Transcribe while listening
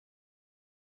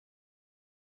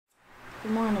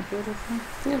Good morning, beautiful.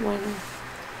 Good morning.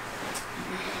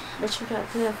 What you got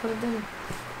planned for the day?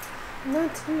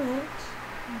 Not too much.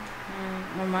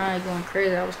 My mind going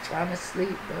crazy. I was trying to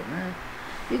sleep, but man,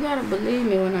 you gotta believe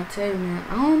me when I tell you, man.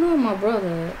 I don't know my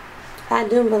brother. I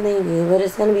do believe you, but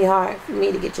it's gonna be hard for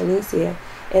me to get your niece here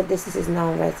if this is his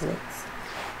known residence.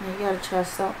 Man, you gotta try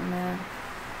something, man.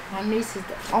 My niece is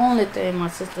the only thing my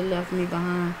sister left me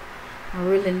behind. I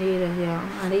really need her here.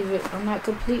 I'm not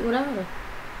complete without her.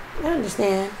 I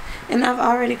understand. And I've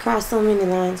already crossed so many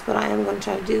lines, but I am going to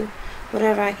try to do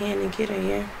whatever I can to get her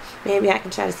here. Maybe I can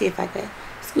try to see if I could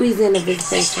squeeze in a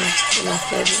visitation in my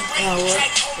schedule. Oh, what?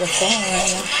 The phone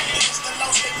right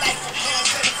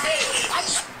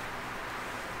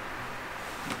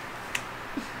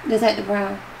now. Detective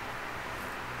Brown.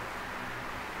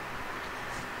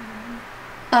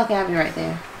 Okay, I'll be right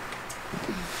there.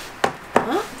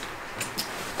 Huh?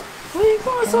 Where you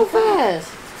going so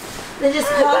fast? They just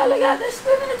called. I got this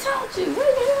spinning to talk to you. Where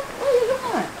you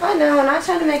going? I know, I'm not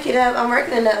trying to make it up. I'm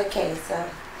working another case, so.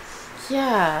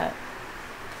 Yeah.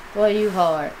 Boy, you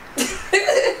hard.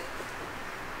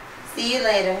 See you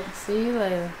later. See you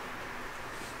later.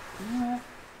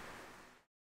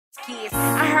 Kids.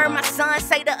 I heard my son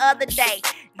say the other day,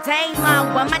 dang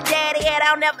mom, where my daddy at?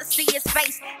 I'll never see his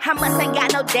face. I must ain't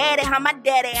got no daddy, how my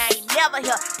daddy ain't never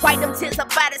here. Wiped them tears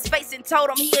up out his face and told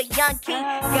him he a young king.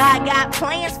 God got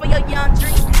plans for your young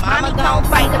dreams. Mama gon'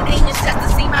 fight them demons just to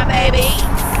see my baby.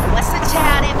 What's a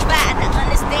child that fight to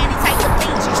understand these type of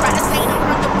things? You try to say them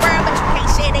from the world, but you can't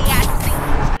share they eyes to see.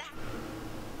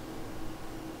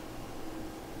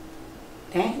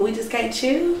 Dang, we just can't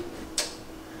chill?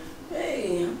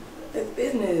 Hey, that's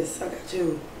business. I got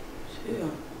you.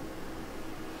 Chill.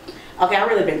 Okay, I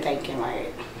really been thinking,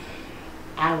 like,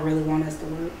 I really want us to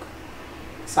work.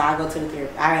 So I go to the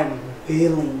therapist. I am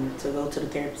willing to go to the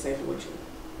therapy session with you.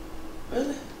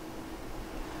 Really?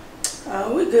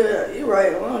 We good. You're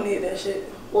right. We don't need that shit.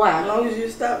 Why? As long as you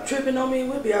stop tripping on me,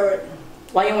 we'll be alright.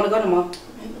 Why you want to go no more?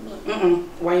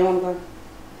 Why you want to go?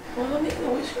 Well, we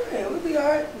sure. We'll be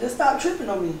alright. Just stop tripping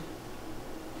on me.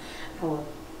 I will.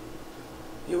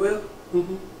 You will?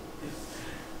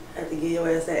 Have to get your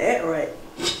ass that act right.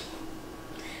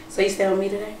 So you stay with me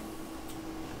today?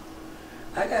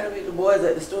 I gotta meet the boys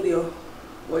at the studio.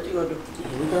 What you gonna do?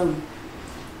 Yeah, we going.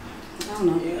 I don't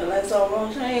know. You gonna let something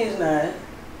wrong change now?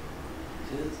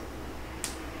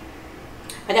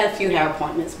 I got a few hair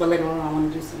appointments, but later on I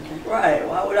want to do something. Right.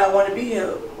 Why would I want to be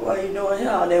here? Why you doing here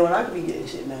all day when I could be getting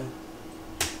shit now?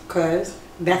 Cause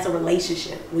that's a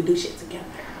relationship. We do shit together.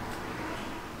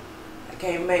 I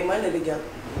can't make money together.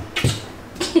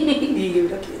 You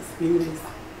give it a kiss. Give me this.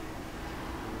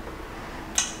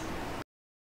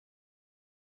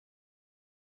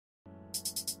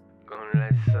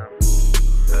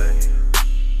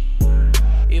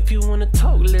 If you wanna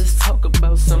talk, let's talk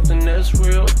about something that's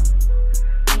real.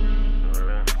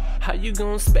 How you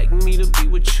gonna expect me to be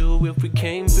with you if we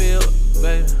can't build,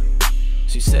 baby?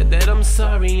 She said that I'm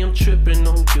sorry, I'm tripping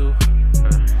on you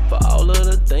for all of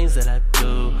the things that I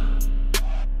do.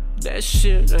 That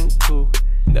shit ain't cool.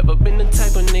 Never been the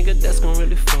type of nigga that's gonna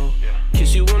really fall.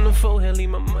 Kiss you on the forehead, leave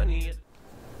my money.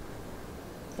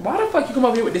 Why the fuck you come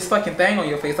over here with this fucking thing on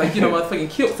your face? Like you know motherfucking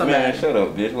killed somebody. Man, shut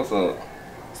up, bitch. What's up?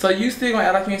 So you still gonna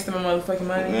act like you ain't spending my motherfucking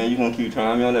money? Man, you gonna keep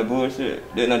trying me on that bullshit?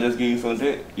 Didn't I just give you some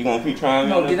dick? You gonna keep trying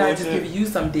me on that bullshit? No, did I just give you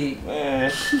some dick? Man,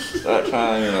 stop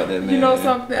trying me like that, man. You know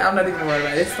something? I'm not even worried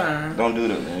about it. It's fine. Don't do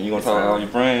that, man. You gonna talk to all your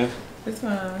friends? It's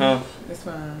fine. Huh? It's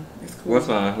fine. It's cool. What's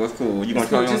fine? What's cool? You gonna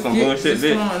try me on some just bullshit,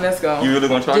 bitch? Come on, let's go. You really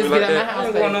gonna try me like that? House, I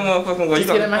ain't going no motherfucking way. Just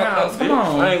get in my house. Come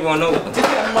on. I ain't going no. Just get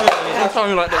out of my house. Don't try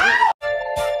me like that.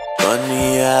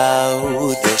 Funny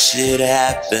how that shit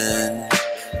happened.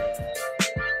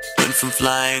 Went from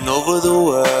flying over the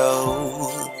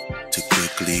world to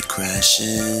quickly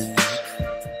crashing.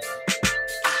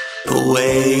 No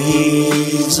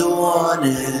waves of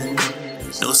warning,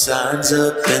 no signs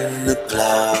up in the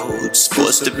clouds.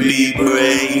 Forced to be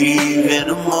brave in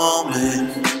a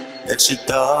moment that you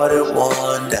thought it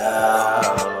worn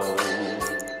out.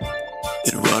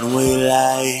 And runway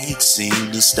lights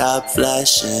seem to stop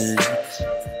flashing.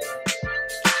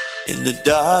 In the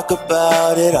dark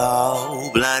about it all,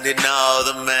 blinding all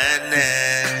the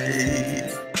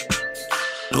madness.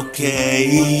 No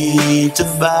cage to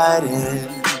fighting,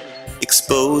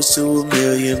 exposed to a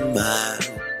million miles.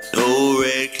 No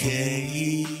red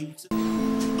cape.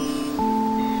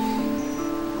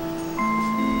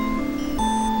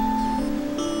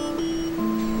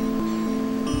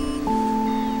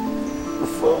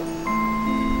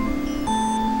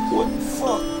 What the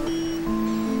fuck?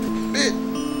 Bitch.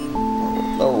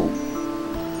 Oh.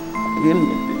 Get in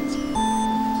there, bitch.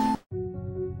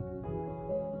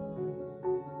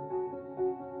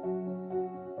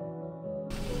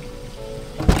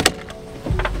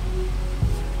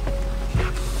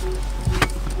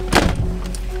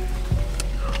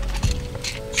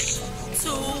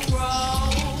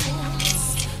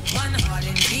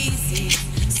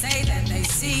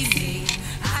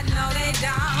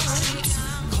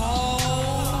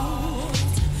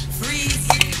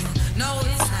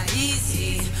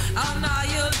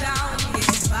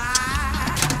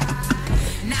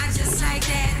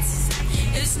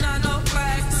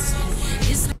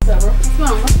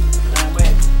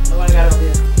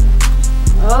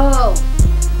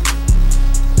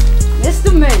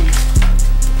 mean?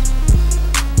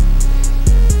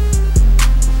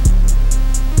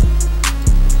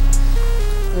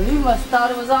 Well, you must have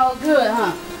thought it was all good,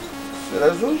 huh? Yeah,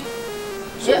 that's true.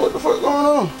 So Yeah. what the fuck going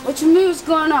on? What you mean what's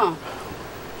going on?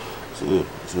 Shit,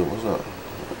 what's up?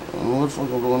 I don't know what the fuck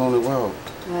going on in the world.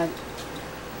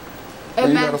 Hey,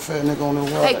 you man. got a fat nigga on the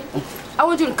world. Hey, I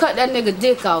want you to cut that nigga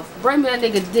dick off. Bring me that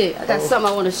nigga dick. I got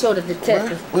something I want to show the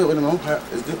detective. Wait a minute,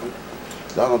 it's different.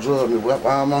 Y'all don't drug me. Why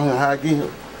I'm on here high again?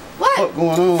 What? What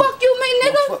going on? Fuck you mean,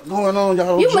 nigga? What going on? Y'all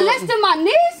don't You drug molesting me. my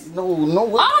niece? No.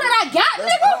 All that I got,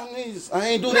 nigga? I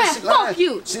ain't do Man, that. She lying. fuck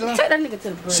you. She lying. Take that nigga to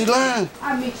the bridge. She lying.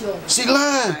 I'll meet you over. She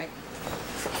lying. Right.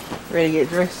 Ready to get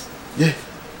dressed? Yeah.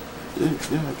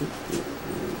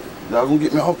 Y'all gonna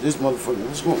get me off this motherfucker.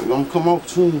 It's gonna come off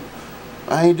soon.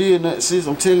 I ain't did nothing, sis.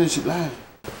 I'm telling you, she lying.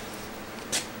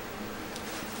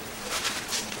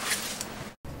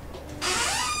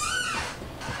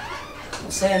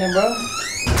 What's happening, bro?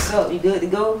 What's up? You good to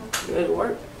go? You ready to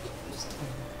work?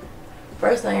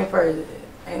 First thing first,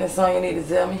 ain't that something you need to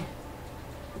tell me?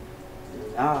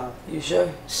 Nah. You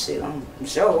sure? Shit, I'm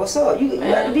sure. What's up? You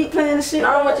got to be playing the shit.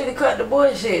 I don't want you to cut the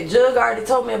bullshit. Jug already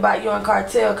told me about you and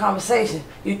Cartel conversation.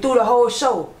 You threw the whole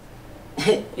show.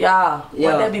 Yeah.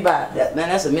 What that be about? Man,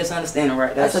 that's a misunderstanding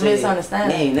right there. That's a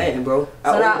misunderstanding. Ain't nothing, bro.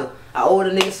 So I owe the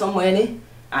nigga some money.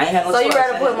 I ain't had no So you choice.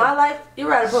 rather put my life? You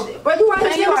rather put? Bro, you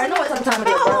already know what time it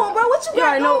is, bro. Hold on, bro. What you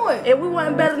got going? If we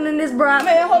wasn't better than this, bro.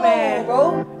 Man, hold on,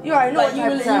 bro. You already know what you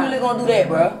type of time. really gonna do that,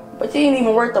 bro? But you ain't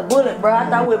even worth a bullet, bro. I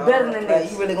thought we were better than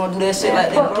this. You really gonna do that shit like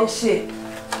that, Fuck bro? this shit.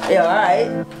 Yeah,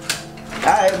 alright.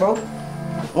 Alright, bro.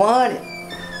 100.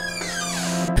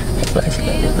 Look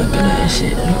at that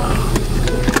shit.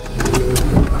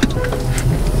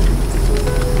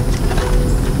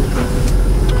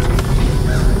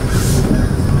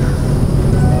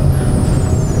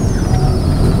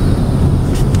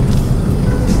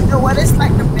 You know what it's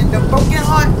like to bend a broken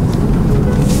heart?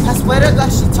 I swear to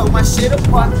God, she tore my shit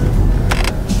apart.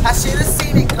 I should've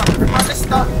seen it coming from the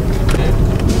start,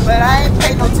 but I ain't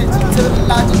pay no attention to the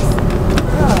logic.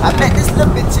 I met this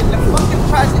little bitch in the fucking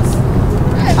projects.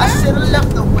 I should've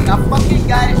left her when I fucking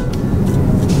got it.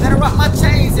 Let her rock my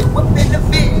chains and whip in the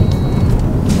fit.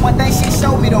 One thing she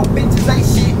showed me, though, bitches ain't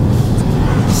shit.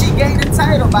 She gained the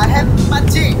title by having my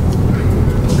chick.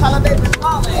 Call her baby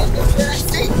mama and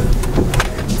that's it.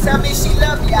 Tell me she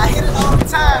love me, I hit it all the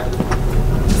time.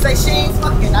 Say she ain't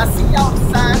fucking, I see all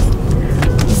the signs.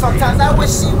 Sometimes I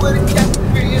wish she would've kept it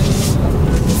real.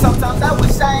 Sometimes I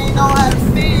wish I ain't know how to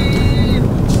feel.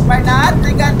 Right now I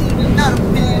think I need another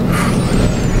pill.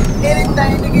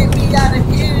 Anything to get me out of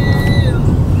here.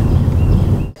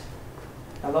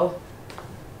 Hello?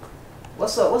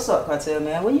 What's up, Cartel,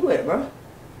 man? Where you at, bro?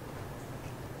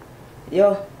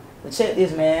 Yo, but check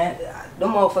this, man.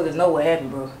 Them motherfuckers know what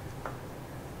happened, bro.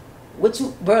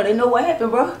 Bro, they know what happened,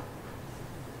 bro.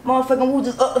 Motherfucking Woo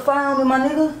just up the fire on me, my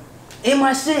nigga. In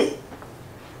my shit.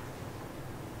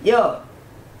 Yo.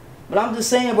 But I'm just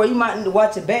saying, bro, you might need to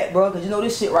watch it back, bro, because you know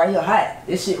this shit right here hot.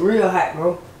 This shit real hot,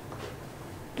 bro.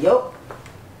 Yo.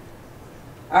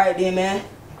 Alright then, man.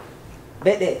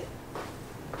 Bet that.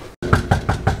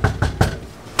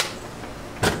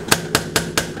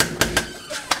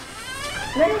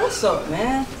 Man, what's up,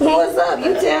 man? What's up?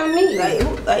 You tell me.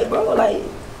 Like, bro,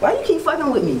 why you keep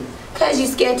fucking with me? Cause you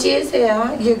sketchy as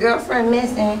hell. Your girlfriend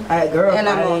missing. Alright, girlfriend.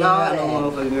 And I'm on all that. I ain't got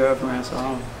no motherfucking girlfriend, so I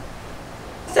don't.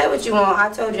 Say what you want. I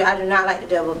told you I do not like the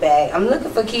double bag. I'm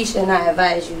looking for Keisha and I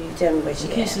advise you. You tell me where she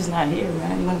is. Keisha's not here,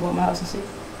 man. You wanna go to my house and see?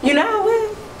 You know how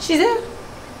well? She's there?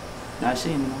 Not she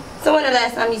anymore. So when the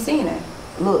last time you seen her?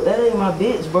 Look, that ain't my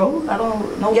bitch, bro. I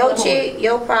don't know. Your chick,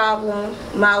 your problem,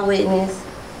 my witness.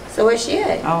 So where's she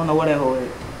at? I don't know where that hoe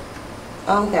is.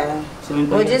 Okay. So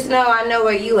Well, just know I know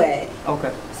where you at.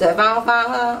 Okay. So if I don't find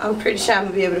her, I'm pretty sure I'm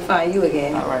gonna be able to find you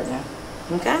again. All right, then.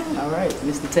 Okay. All right,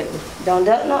 Mr. Detective. Don't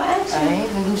duck no action. I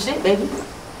ain't gonna do shit, baby.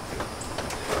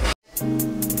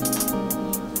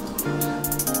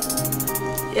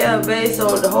 Yeah, babe,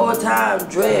 so the whole time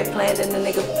Dread playing in the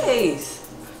nigga face.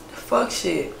 Fuck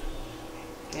shit.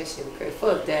 That shit was crazy.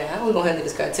 Fuck that. How we gonna handle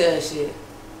this cartel shit?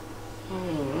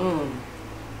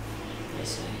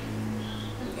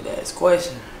 Look at that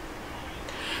question.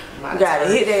 You gotta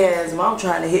hit their ass. I'm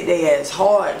trying to hit their ass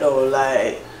hard though.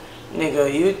 Like,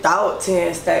 nigga, you thought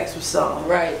 10 stacks was something.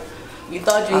 Right. You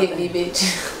thought you hit me, bitch.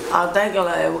 I'm thinking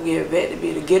like we'll get Vet to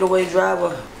be the getaway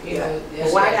driver. Yeah.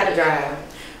 Why I gotta drive?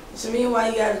 What you mean why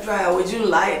you gotta drive? Would you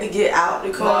like to get out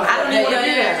the car? I don't even want to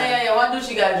do that. Yeah. Why do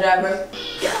she gotta drive, bro?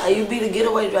 Yeah, you be the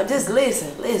getaway driver. Just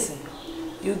listen.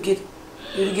 You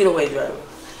the getaway driver.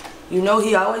 You know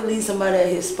he always leaves somebody at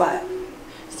his spot.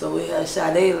 So we had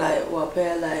Sade like walk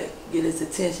past, like get his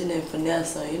attention and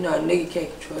finesse him. You know, a nigga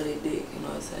can't control their dick. You know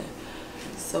what I'm saying?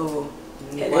 So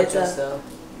at that time,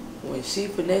 when she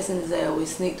finessing his ass, we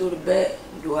sneak through the back,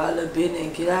 do our little bit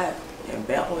and get out and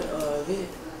back with Vid.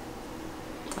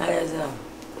 How that sound?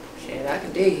 Shit, I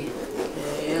can dig it.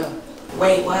 Yeah.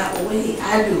 Wait,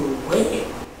 I do what?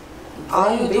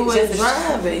 All you do is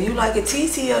drive it. You like a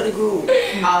TT of the group.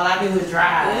 All I do is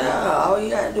drive. Yeah, all you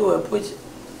gotta do is put your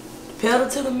pedal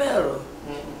to the metal.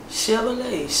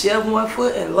 Chevrolet, shove one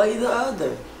foot and lay the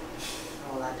other.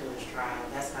 All I do is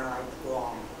drive. That's not like the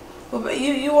law. Well, but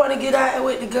you want to get out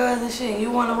with the guns and shit.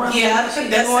 You want to run. Yeah, I think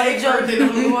that's you want to jump.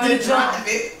 You want to jump.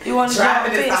 You want to jump.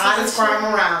 Driving is the hottest crime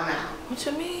around now. What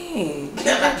you mean?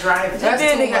 Driving. That's too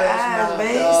nigga eyes,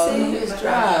 baby. Just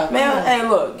drive. Man, hey,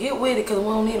 look, get with it, cause we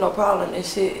don't need no problem and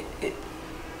shit.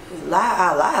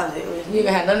 Our lives. You ain't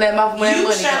have none of that mouth when that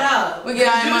money. Shut up. We get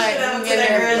our money. We get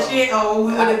that girl shit. Oh,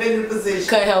 we would have been in the position.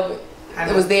 Couldn't help it.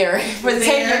 It was there. For the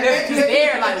taking, it was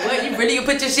there. Like, what? You really gonna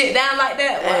put your shit down like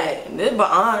that? Hey, this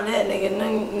beyond that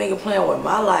nigga playing with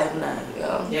my life now.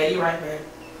 Yeah, you right, man.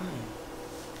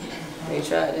 They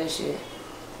tried that shit.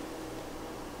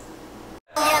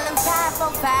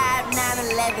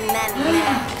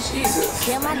 Jesus.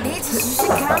 Kill my digits, you should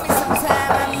call me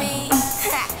sometime. I mean,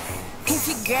 if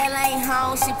your girl ain't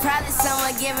home, she probably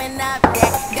somewhere giving up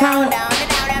that. Down.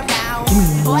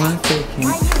 Boy,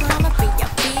 why you wanna be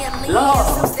your feelings?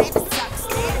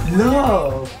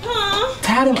 Love.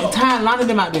 Tie a lot of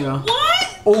them out there.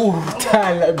 What? Oh,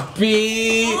 tie a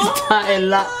big, tie a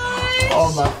lot.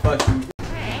 Oh my fucking.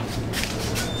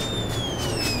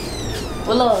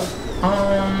 What love?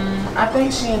 I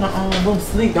think she in the room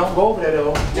sleep. Don't go over there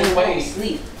though. Just wait.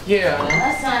 Sleep. Yeah.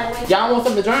 Y'all want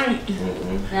something to drink?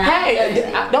 Hey,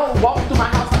 don't walk through my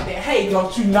house like that. Hey,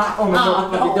 don't you knock on the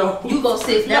door. You go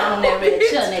sit down on that red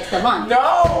chair next to mine.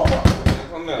 No.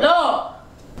 No.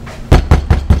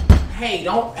 Hey,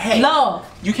 don't. Hey. No.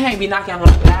 You can't be knocking on the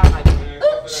door like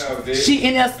that. She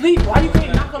in there sleep. Why you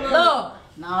can't knock on the door?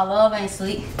 Nah, love ain't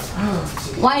sleep.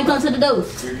 Why ain't come to the door?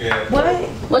 What?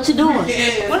 What you doing? What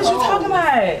is you talking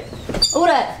about? Who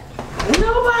that? Nobody.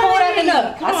 Who that in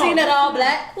there? I seen that all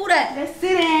black. Who that? Let's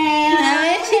sit down.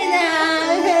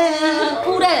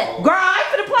 Who that? Girl, I ain't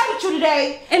finna play with you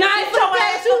today. And I ain't finna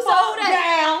play with you, so who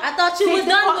that? I thought you was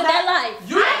done with that life.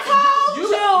 I told you.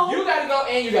 You gotta go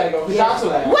and you gotta go. Cause y'all too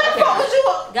loud. What the fuck was you?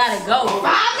 Gotta go. 5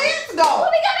 minutes ago.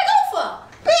 What we gotta go for?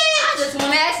 Bitch. I just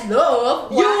wanna ask love.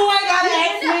 You ain't gotta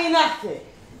ask me nothing.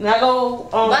 Now go.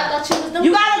 But I thought you was done.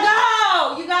 You gotta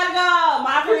go. You gotta go.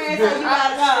 My friend said you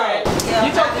gotta go.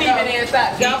 You told me even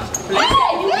inside. Hey, you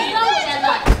was done with that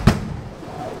life.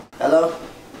 Hello?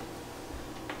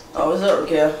 Oh, what's up,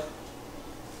 Raquel?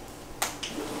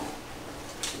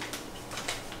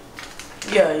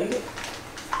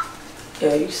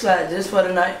 Yeah, you slide just for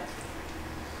the night.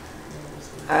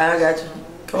 Alright, I got you.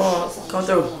 Come on, come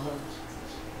through.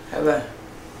 How about?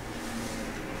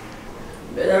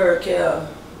 Better Raquel.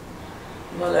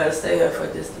 I'm gonna let her stay here for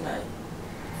just tonight.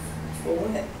 For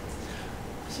what?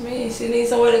 What you mean? She needs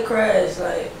somewhere to crash.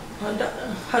 Like,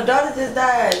 her daughter just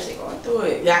died. She going through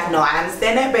it. Yeah, no, I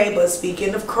understand that, babe. But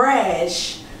speaking of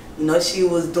crash, you know, she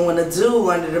was doing a do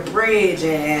under the bridge,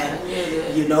 and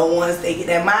you know, once they get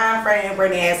that mind frame,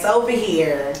 bring their ass over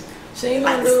here. She ain't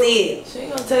gonna do it. She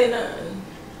ain't gonna tell you nothing.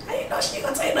 I ain't know she ain't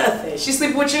gonna tell you nothing. She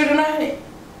sleeping with you tonight?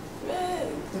 Man.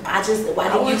 Why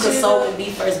didn't you consult with me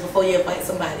first before you invite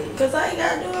somebody? Cause I ain't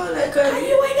gotta do all that. Cause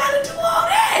you ain't gotta do all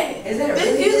that. Is that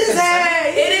really? You just had.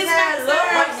 It is not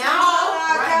right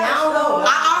now though.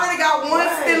 I already got one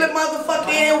stealing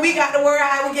motherfucker in. We got to worry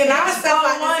how we get ourselves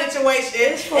out of the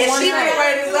situation. And she been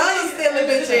ready this other stealing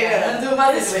bitch in.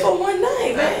 It's for one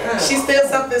night, man. She steals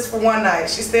something for one night.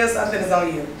 She steals something that's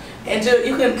on you. And Jill,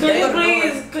 you can. Could you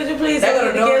please get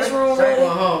the guest room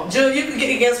ready? Jill, you can get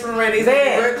the guest room ready. It's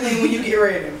very clean when you get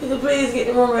ready. Could you please get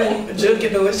the room ready? Jill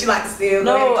can do it. She like to steal.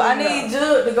 No, I need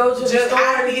Jill to go to the store.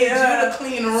 I need Jill to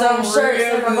clean the room. Some shirts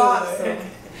real in the box.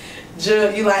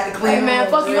 Jill, you like to clean. Hey man,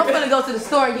 fuck you. I'm gonna go to the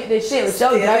store and get this shit with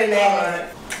your dirty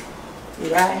ass.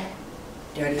 You right?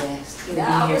 Dirty ass.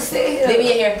 Nah, I'm stay here. Leave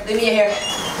me in here. Leave me in here.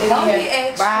 Don't be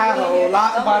extra. Buy a whole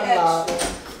lot of bottom lot.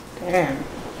 Damn.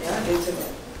 Yeah, I do too.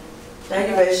 Thank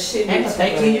you, baby.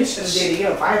 Thank you. You should have did it.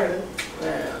 You're a fighter.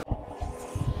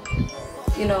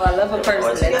 You know, I love a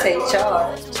person that takes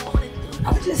charge.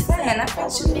 I'm just saying, I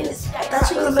thought you was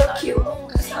a little cute.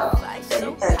 That's all.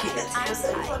 You gotta keep that to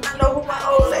yourself. I know who my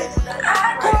old lady is. I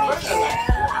don't care.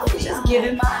 I was just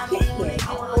giving my opinion. I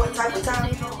don't know what type of time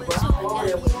you know, but I'm over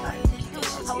there with like, keep that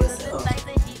shit to yourself.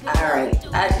 Alright,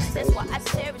 I just said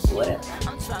whatever.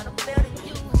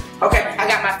 Okay, I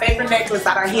got my favorite necklace.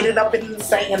 I done hid it up in the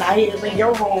sink and I hid it in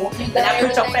your room. And I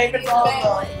put your favorite song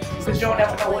on because you don't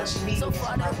never know what you need.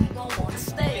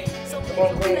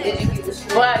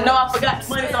 Well, no, I forgot the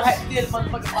money, so I had to steal the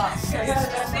motherfucking box.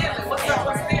 What's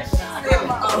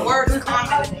up? Word is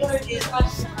common.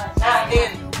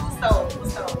 So,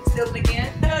 steal it again?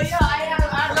 Hell yeah,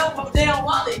 I love my damn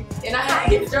wallet. And I had to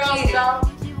get the drums, dog.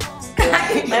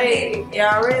 Hey,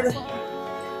 y'all ready?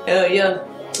 Hell yeah.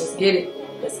 Let's get it.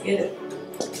 Let's get it.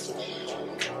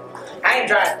 I ain't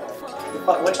driving.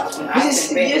 Fuck what y'all doing?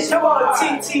 Yes, come on,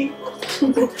 TT.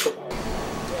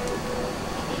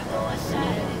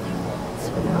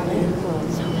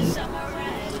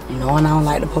 Knowing I don't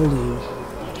like the police.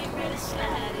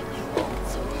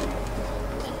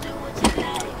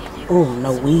 Oh,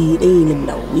 no weed. They ain't even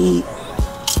no weed.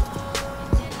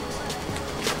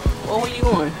 Where were you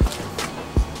going?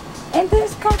 And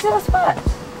this come to a spot.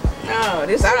 No,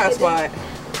 this our spot.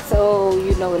 So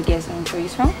you know where to get some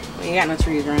trees from? We ain't got no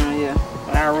trees around here.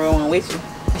 But I roll one with you.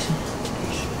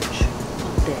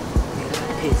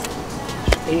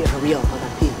 Hey, hurry up, I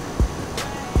got pissed.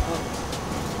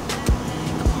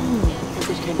 Come on, this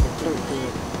bitch can't even flirt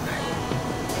good.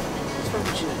 What's wrong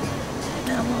with you?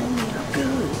 Nah, I'm on me, I'm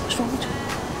good. What's wrong with you?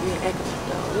 You ain't acting like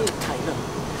dog, you ain't tighten up.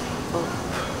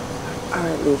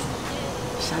 Alright, listen.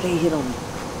 Sade hit on me.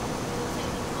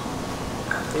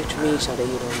 What you mean Sade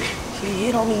hit on me? She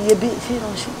hit on me, you bitch hit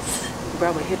on she.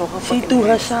 Bro, hit on her. She threw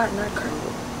her shot and I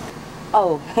curled.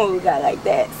 Oh, we got like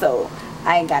that. So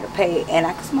I ain't gotta pay and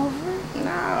I can smoke for it?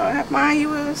 No, mine you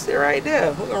will sit right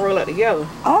there. We're gonna roll up together.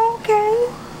 Okay.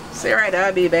 Sit right there,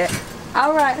 I'll be back.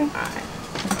 Alright. Alright.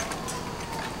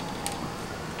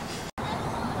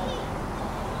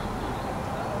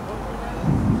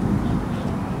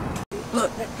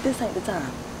 Look, this ain't the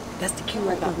time. That's the cue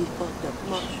right there. We fucked up.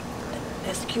 Come on.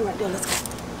 That's the cue right there. Let's go.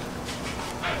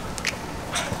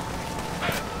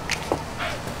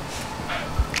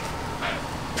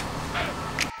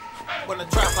 When the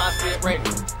trap house get raped,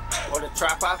 or the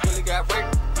trap house really got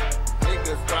raped,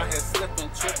 niggas down here slipping,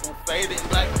 tripping, fading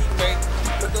like he fake.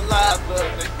 Look alive, little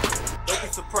nigga. Don't be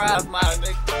surprised, my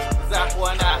nigga. Cause after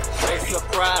 1 hour, they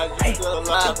surprised you still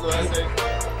alive, little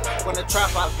nigga. When the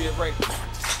trap house get raped,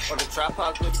 or the trap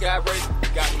house really got raped,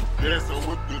 got me dancing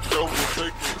with the devil,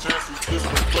 taking chances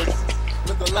different places.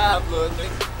 Look alive, little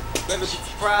nigga. Better be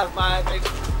surprised, my nigga.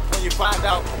 When you find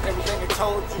out everything they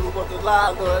told you was a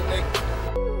lie, little nigga.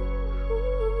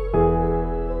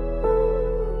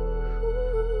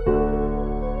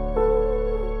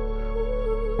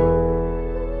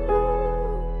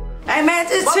 Hey man,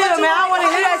 just chill, man. I don't want to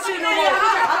hear that shit no more. I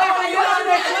don't want to hear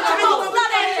that shit no more.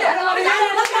 I don't want to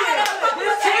hear that shit.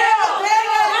 Just chill.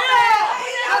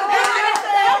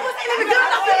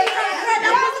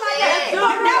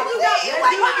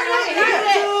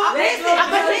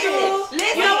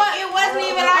 You know what? It wasn't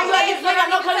even like that. You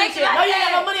got no connection. No, you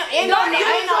got no money. Ain't no.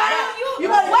 You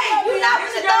better wait. You not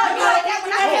with the dog. You like that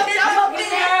when I help you up in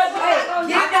there.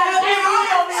 You got to be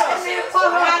on this.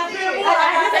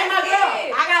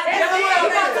 I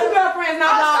got two girlfriends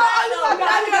now, dog. You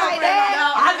got two girlfriends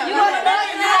now, dog. You want to know?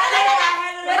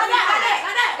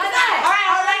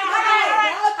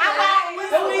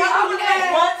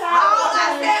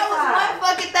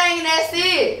 That's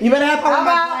it. You better have all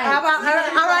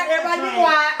right, everybody be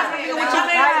quiet. Like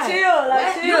chill.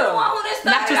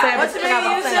 Not too sad, what you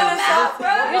mean? You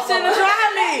shouldn't have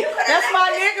tried me. That's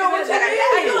my nigga. What you mean?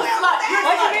 What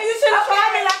you mean? You shouldn't have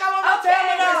tried me like I want to tell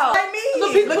me now. Like me.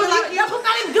 Looking like you. That's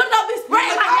not even good enough. Be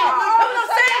spraying like that. You know what I'm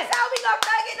saying? That's how we gonna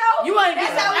fuck it though. You ain't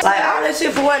like all that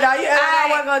shit for what, dog? You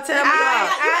ain't gonna tell me now.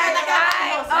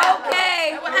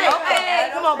 Okay.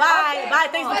 Come on, bye.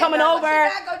 Thanks for coming over.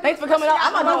 Thanks for coming over.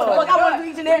 I'm gonna do what the fuck I want to do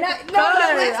each and every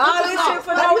day. All this shit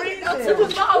for no reason.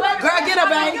 Girl, get her,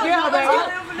 baby. Get her, baby.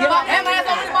 Get her. That man's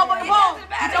over the motherfucking phone.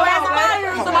 Get your ass up out of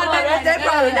here. Somebody that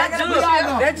problem.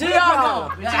 That G.R.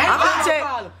 I'm gonna check.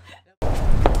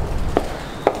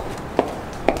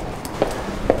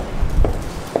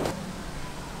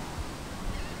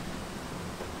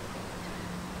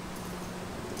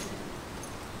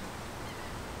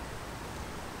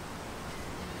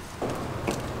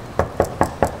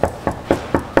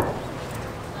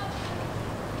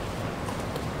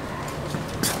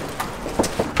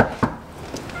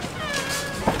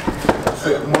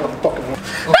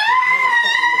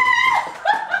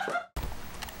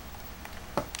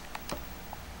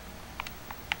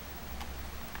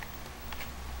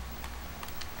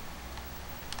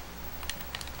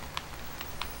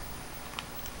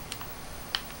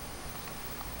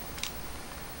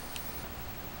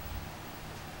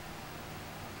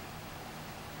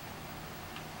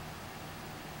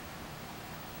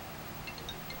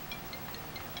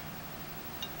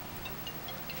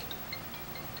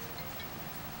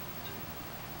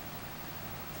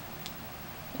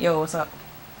 Yo, what's up?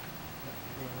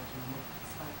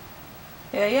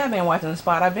 Yeah, I've been watching the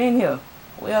spot. I've been here.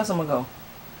 Where else I'm gonna go?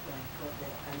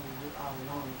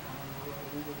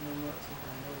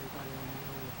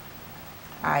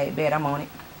 Alright, bet I'm on it.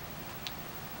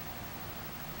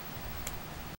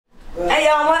 Hey,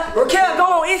 y'all, what? Raquel,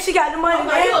 go on in. She got the money,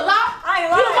 man. You a lie? I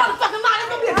ain't lying. You a motherfucking lie. That's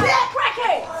gonna be a bad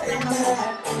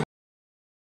crackhead.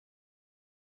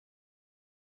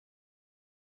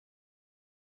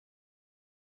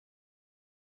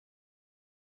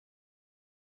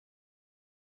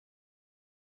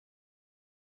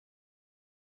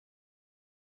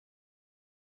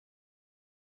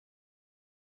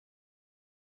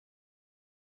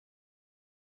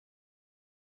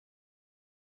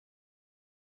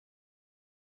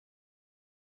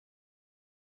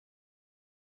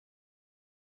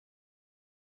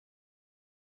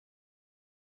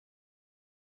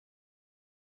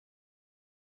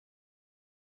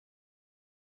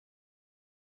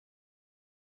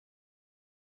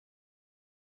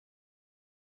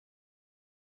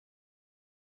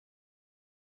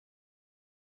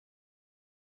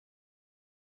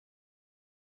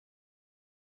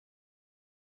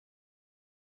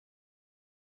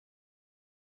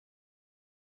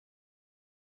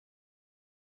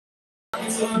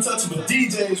 These untouchable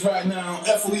DJs right now on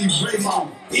FOE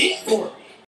Radio.